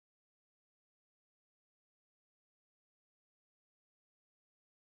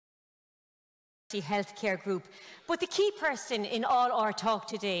healthcare group. But the key person in all our talk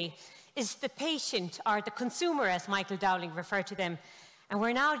today is the patient, or the consumer, as Michael Dowling referred to them. And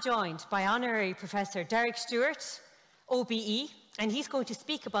we're now joined by Honorary Professor Derek Stewart, OBE, and he's going to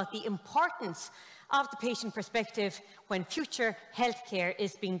speak about the importance of the patient perspective when future healthcare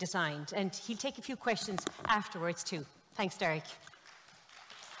is being designed. And he'll take a few questions afterwards too. Thanks, Derek.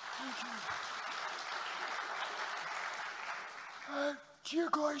 Thank you. Dear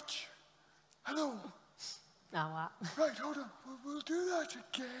Goich, hello. Right, hold on. We'll do that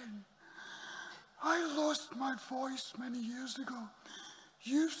again. I lost my voice many years ago.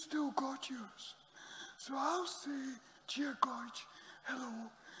 You've still got yours. So I'll say, dear Goich,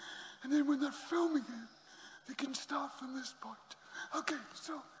 hello. And then when they're filming it, they can start from this point. Okay,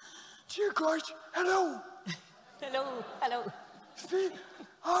 so, dear Goich, hello. Hello, hello. See,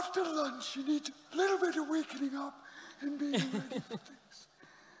 after lunch, you need a little bit of wakening up and being ready for things.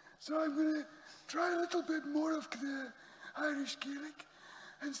 So I'm going to try a little bit more of the Irish Gaelic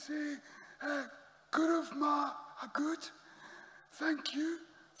and say, good of ma a good. Thank you,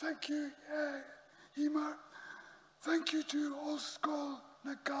 Emer. Thank you to All Skull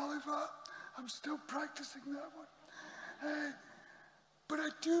na Galiva. I'm still practicing that one. But I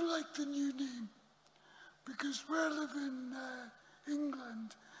do like the new name because where I live in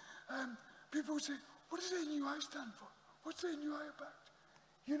England, people would say, what does ANUI stand for? What's ANUI about?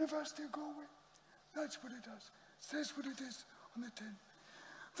 University of Galway? That's what it does. It says what it is on the tin.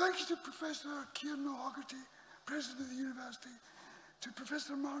 Thank you to Professor Kieran O'Hogarty, President of the University, to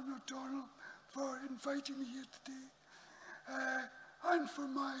Professor Martin O'Donnell for inviting me here today, and for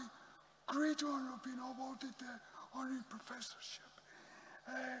my great honour of being awarded the Honorary Professorship.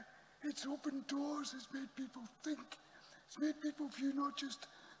 It's opened doors, it's made people think, it's made people view not just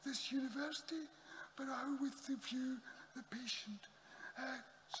this university, but how we view the patient.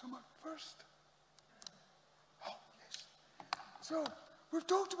 So my first. Oh, yes. So, we've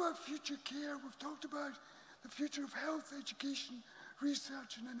talked about future care, we've talked about the future of health, education,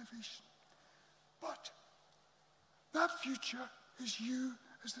 research and innovation. But that future is you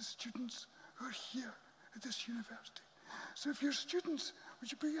as the students who are here at this university. So if you're students,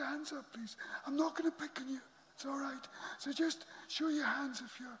 would you put your hands up, please? I'm not going to pick on you, it's all right. So just show your hands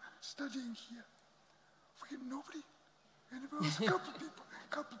if you're studying here. We get nobody. Anybody else? A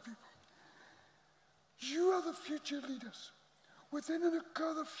couple of people. You are the future leaders. Within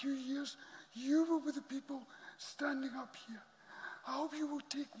another few years, you will be the people standing up here. I hope you will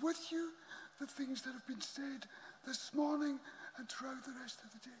take with you the things that have been said this morning and throughout the rest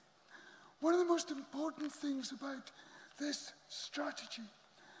of the day. One of the most important things about this strategy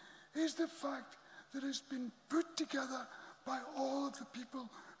is the fact that it's been put together by all of the people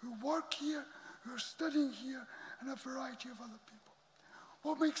who work here, who are studying here, and a variety of other people.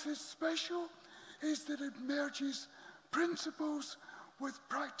 What makes it special is that it merges principles with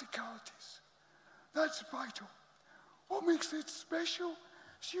practicalities. That's vital. What makes it special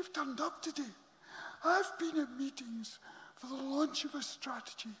is you've turned up today. I've been at meetings for the launch of a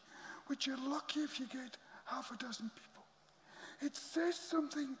strategy, which you're lucky if you get half a dozen people. It says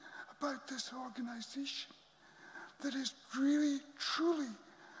something about this organization that is really, truly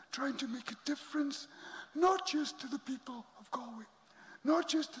trying to make a difference, not just to the people of Galway, not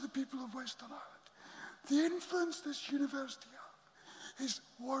just to the people of Western Ireland. The influence this university has is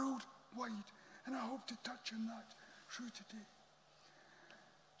worldwide, and I hope to touch on that through today.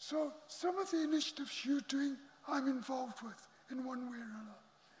 So some of the initiatives you're doing, I'm involved with in one way or another.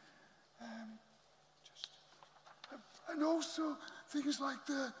 And also things like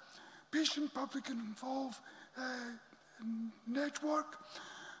the Patient Public and Involved Network.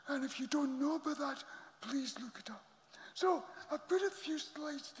 And if you don't know about that, please look it up. So I've put a few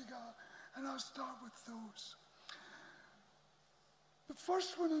slides together, and I'll start with those. The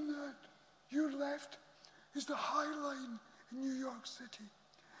first one on your left is the High Line in New York City.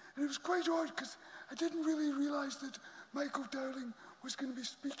 And it was quite odd because I didn't really realize that Michael Dowling was going to be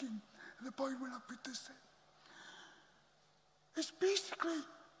speaking at the point when I put this in. It's basically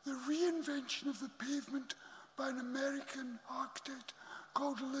the reinvention of the pavement by an American architect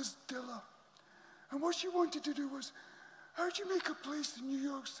called Liz Diller. And what she wanted to do was, how do you make a place in New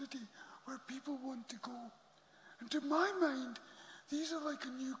York City where people want to go? And to my mind, these are like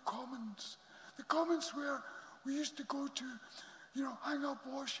a new commons. The commons where we used to go to, hang up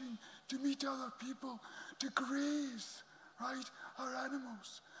washing, to meet other people, to graze, right, our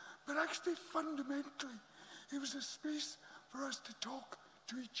animals. But actually, fundamentally, it was a space for us to talk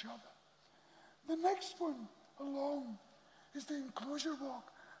to each other. The next one along is the enclosure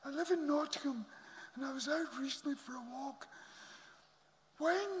walk. I live in Nottingham, and I was out recently for a walk.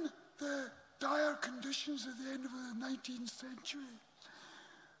 When the dire conditions at the end of the 19th century,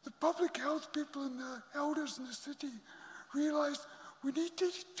 the public health people and the elders in the city realized we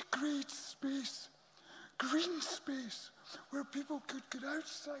needed to create space, green space, where people could get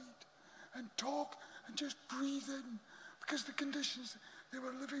outside and talk and just breathe in, because the conditions they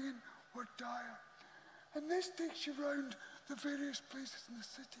were living in were dire. And this takes you around the various places in the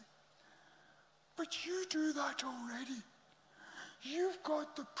city. But you do that already. You've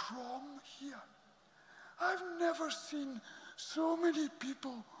got the prom here. I've never seen so many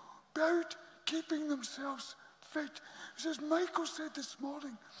people about keeping themselves fit. As Michael said this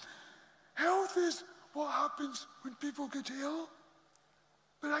morning, health is what happens when people get ill,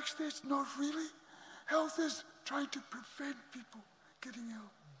 but actually it's not really. Health is trying to prevent people getting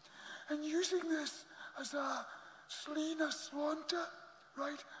ill. And using this as a Slína Slánta,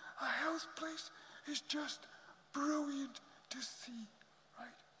 right, a health place, is just brilliant to see,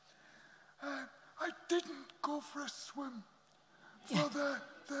 right? I didn't go for a swim for the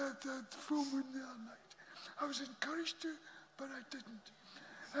full moon the other night. I was encouraged to, but I didn't.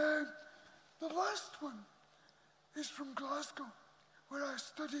 The last one is from Glasgow, where I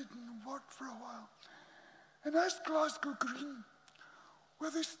studied and worked for a while. And that's Glasgow Green,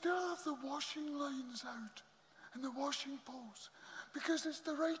 where they still have the washing lines out and the washing poles, because it's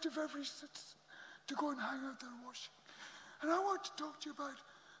the right of every citizen to go and hang out their washing. And I want to talk to you about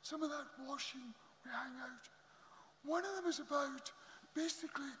some of that washing we hang out. One of them is about,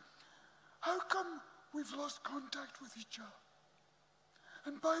 basically, how come we've lost contact with each other?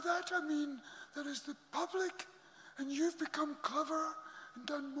 And by that I mean that as the public and you've become cleverer and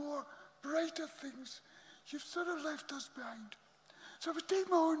done more brighter things, you've sort of left us behind. So I would take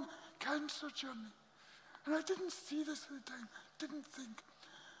my own cancer journey, and I didn't see this at the time, didn't think.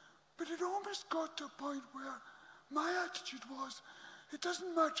 But it almost got to a point where my attitude was, it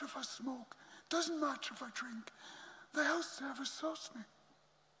doesn't matter if I smoke, it doesn't matter if I drink, the health service sorts me.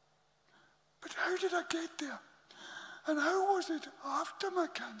 But how did I get there? And how was it after my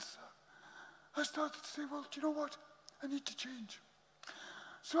cancer? I started to say, well, do you know what? I need to change.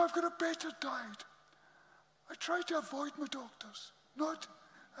 So I've got a better diet. I try to avoid my doctors.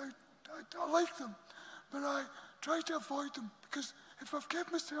 I like them, but I try to avoid them, because if I've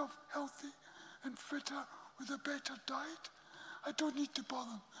kept myself healthy and fitter with a better diet, I don't need to bother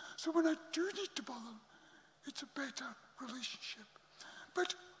them. So when I do need to bother them, it's a better relationship.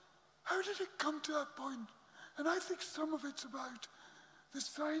 But how did it come to that point? And I think some of it's about the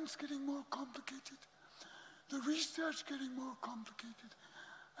science getting more complicated, the research getting more complicated,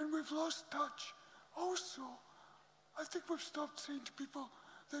 and we've lost touch. Also, I think we've stopped saying to people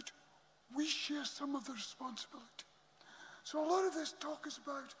that we share some of the responsibility. So a lot of this talk is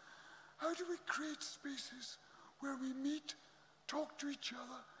about how do we create spaces where we meet, talk to each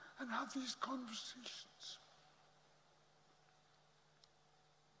other, and have these conversations.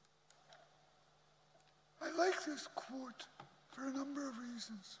 I like this quote for a number of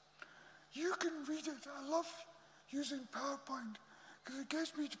reasons. You can read it. I love using PowerPoint because it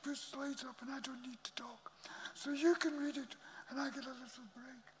gets me to put slides up and I don't need to talk. So you can read it and I get a little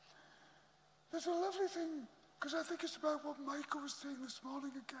break. There's a lovely thing, because I think it's about what Michael was saying this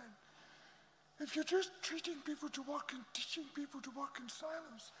morning again. If you're just treating people to work and teaching people to work in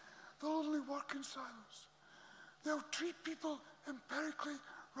silos, they'll only work in silos. They'll treat people empirically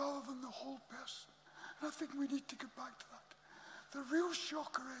rather than the whole person. And I think we need to get back to that. The real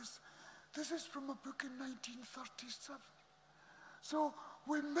shocker is, this is from a book in 1937. So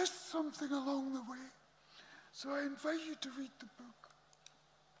we missed something along the way. So I invite you to read the book.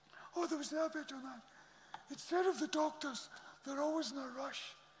 Oh, there was a bit on that. It said of the doctors, they're always in a rush.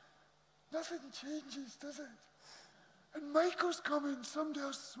 Nothing changes, does it? And Michael's coming, somebody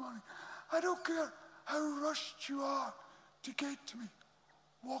else this morning. I don't care how rushed you are to get to me.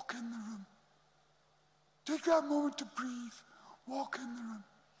 Walk in the room. Take that moment to breathe. Walk in the room.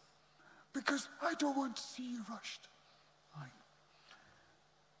 Because I don't want to see you rushed. Right.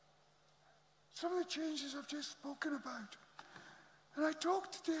 Some of the changes I've just spoken about. And I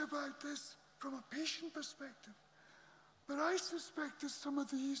talked today about this from a patient perspective. But I suspect that some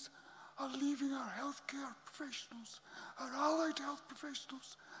of these are leaving our healthcare professionals, our allied health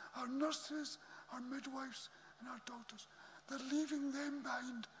professionals, our nurses, our midwives, and our doctors. They're leaving them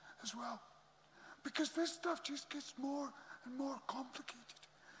behind as well. Because this stuff just gets more and more complicated.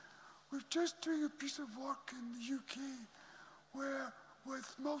 We're just doing a piece of work in the UK where,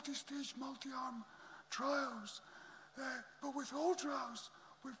 with multi-stage, multi-arm trials, but with all trials,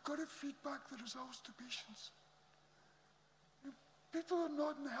 we've got to feed back the results to patients. People who are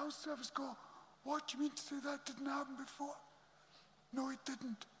not in the health service go, what, do you mean to say that didn't happen before? No, it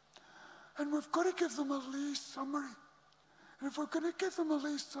didn't. And we've got to give them a lay summary. And if we're going to give them a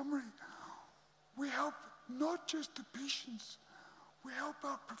lay summary, we help not just the patients, we help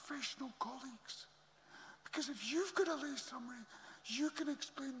our professional colleagues. Because if you've got a lay summary, you can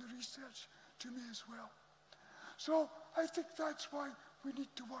explain the research to me as well. So I think that's why we need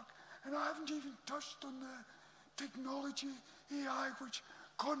to work. And I haven't even touched on the technology, AI, which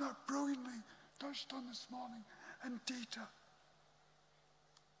Connor brilliantly touched on this morning, and data.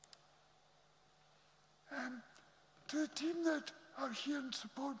 To the team that are here and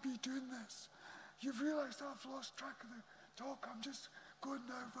support me doing this, you've realized I've lost track of the talk. I'm just going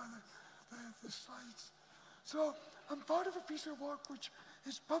now by the slides. So I'm part of a piece of work which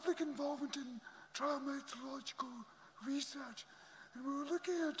is public involvement in trial methodological research. And we were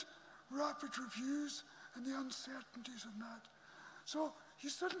looking at rapid reviews and the uncertainties in that. So you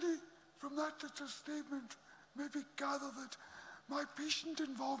suddenly, from that little statement, maybe gather that my patient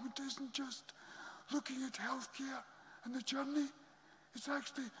involvement isn't just looking at healthcare and the journey, it's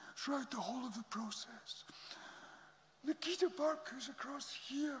actually throughout the whole of the process. Nikita Burke, who's across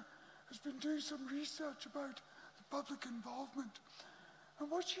here, has been doing some research about the public involvement. And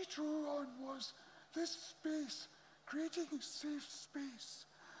what she drew on was this space, creating a safe space.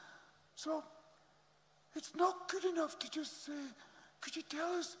 So it's not good enough to just say, could you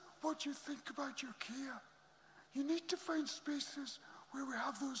tell us what you think about your care? You need to find spaces where we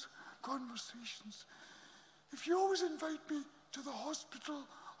have those conversations. If you always invite me to the hospital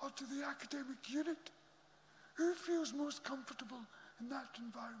or to the academic unit, who feels most comfortable in that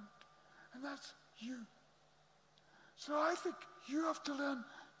environment? And that's you. So I think you have to learn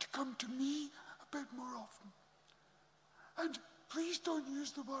to come to me a bit more often. And please don't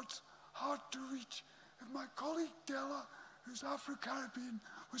use the words hard to reach. If my colleague Della, who's Afro-Caribbean,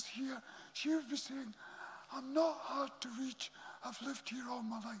 was here, she would be saying, I'm not hard to reach, I've lived here all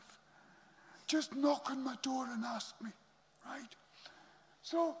my life. Just knock on my door and ask me, right?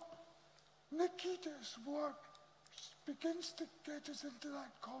 So Nikita's work begins to get us into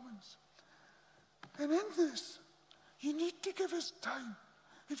that commons. And in this, you need to give us time.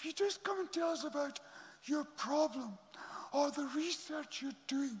 If you just come and tell us about your problem or the research you're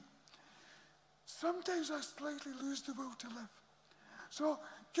doing, sometimes I slightly lose the will to live. So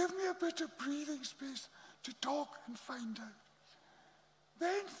give me a bit of breathing space to talk and find out.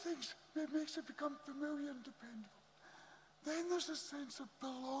 Then things, it makes it become familiar and dependable. Then there's a sense of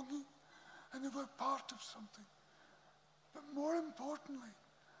belonging and that we're part of something. But more importantly,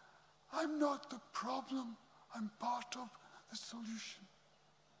 I'm not the problem, I'm part of the solution.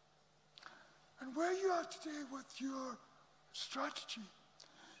 And where you are today with your strategy,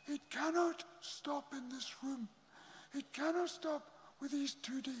 it cannot stop in this room. It cannot stop with these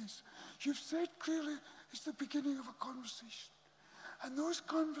 2 days. You've said clearly it's the beginning of a conversation. And those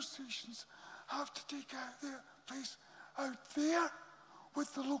conversations have to take place out there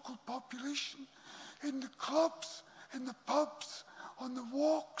with the local population, in the clubs, in the pubs, on the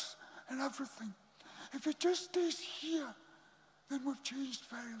walks, and everything. If it just stays here, then we've changed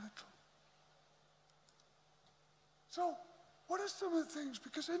very little. So, what are some of the things?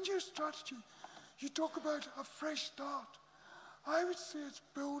 Because in your strategy, you talk about a fresh start. I would say it's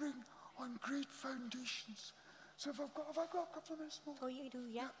building on great foundations. So have I got a couple of minutes more? Oh, you do,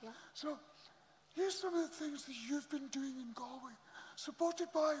 yeah. So here's some of the things that you've been doing in Galway, supported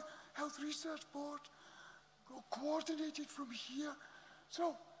by Health Research Board, coordinated from here.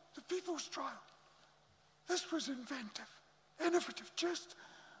 So the People's Trial, this was inventive, innovative, just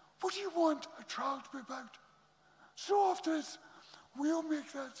what do you want a trial to be about? So often it's, we'll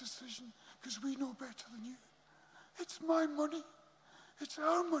make that decision because we know better than you. It's my money, it's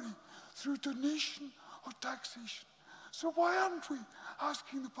our money through donation or taxation. So why aren't we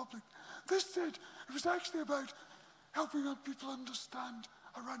asking the public? This said, it was actually about helping our people understand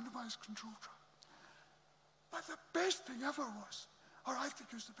a randomized control trial. But the best thing ever was, or I think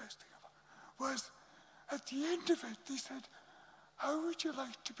it was the best thing ever, was at the end of it, they said, how would you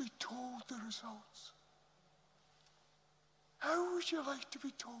like to be told the results? How would you like to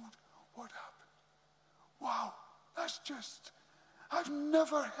be told what happened? Wow, that's just, I've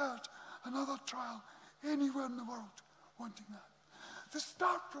never heard another trial anywhere in the world wanting that. The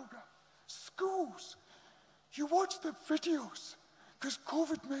START program, schools, you watch the videos, because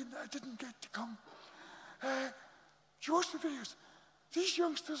COVID meant that I didn't get to come. You watch the videos, these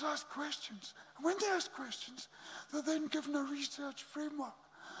youngsters ask questions, and when they ask questions, they're then given a research framework.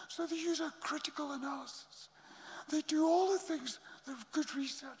 So they use a critical analysis. They do all the things that good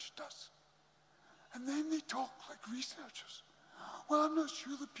research does. And then they talk like researchers. Well, I'm not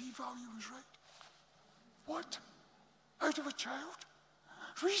sure the p-value was right. What? Out of a child?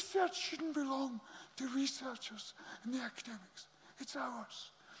 Research shouldn't belong to researchers and the academics. It's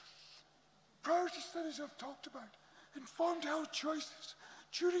ours. Priority studies I've talked about, informed health choices.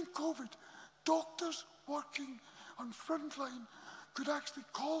 During COVID, doctors working on frontline could actually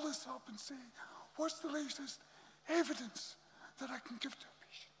call this up and say, what's the latest evidence that I can give to a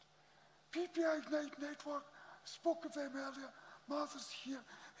patient? PPI Ignite Network, I spoke of them earlier. Martha's here,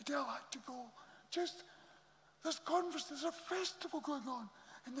 Adele had to go. There's a festival going on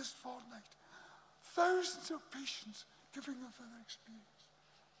in this fortnight. Thousands of patients giving of their experience.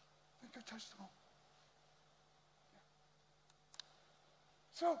 I think I touched them all.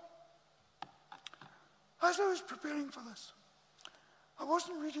 So, as I was preparing for this, I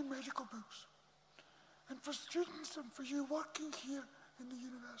wasn't reading medical books. And for students and for you working here in the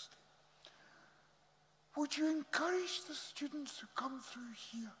university, would you encourage the students who come through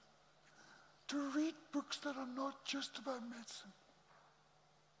here to read books that are not just about medicine?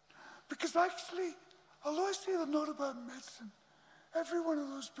 Because actually, although I say they're not about medicine, every one of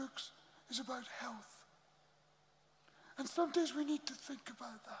those books is about health. And sometimes we need to think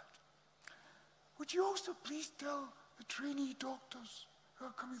about that. Would you also please tell the trainee doctors who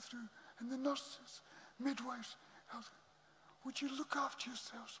are coming through and the nurses, midwives, would you look after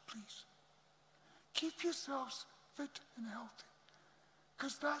yourselves, please? Keep yourselves fit and healthy,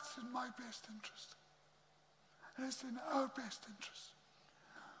 because that's in my best interest. And it's in our best interest.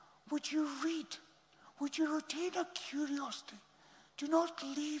 Would you read? Would you retain a curiosity? Do not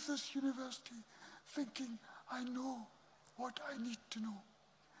leave this university thinking, I know what I need to know.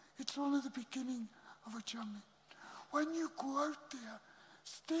 It's only the beginning of a journey. When you go out there,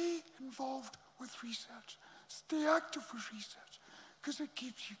 stay involved with research. Stay active with research, because it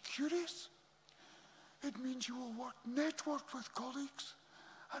keeps you curious. It means you will network with colleagues,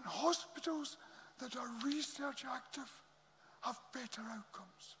 and hospitals that are research active have better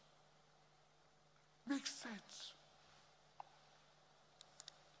outcomes. Makes sense.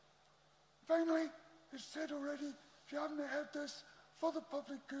 Finally, it's said already, if you haven't heard this, for the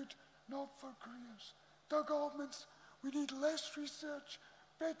public good, not for careers. Doug Altman's, we need less research,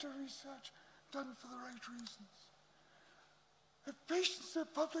 better research, done for the right reasons. If patients in the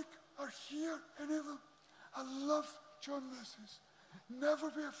public are here, any of them, I love John Lewis's. Never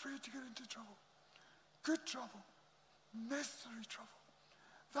be afraid to get into trouble. Good trouble, necessary trouble.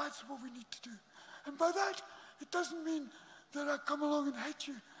 That's what we need to do. And by that, it doesn't mean that I come along and hit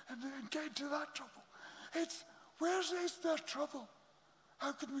you and get into that trouble. It's, where is there trouble?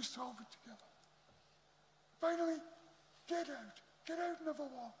 How can we solve it together? Finally, get out. Get out and have a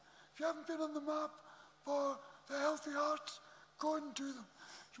walk. If you haven't been on the map for the healthy hearts, go and do them.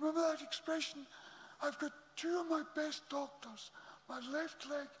 Do you remember that expression? I've got two of my best doctors, my left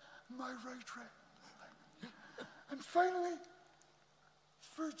leg and my right leg. And finally,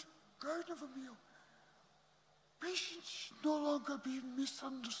 food. Go out and have a meal. Patients should no longer be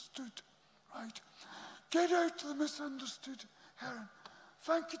misunderstood, right? Get out to the misunderstood Heron.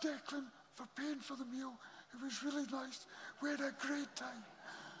 Thank you, Declan, for paying for the meal. It was really nice. We had a great time.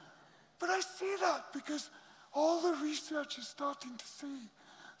 But I say that because all the research is starting to say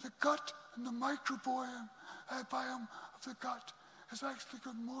the gut and the microbiome biome of the gut has actually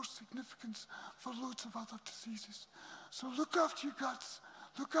got more significance for loads of other diseases. So look after your guts,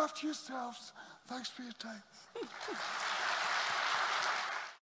 look after yourselves. Thanks for your time.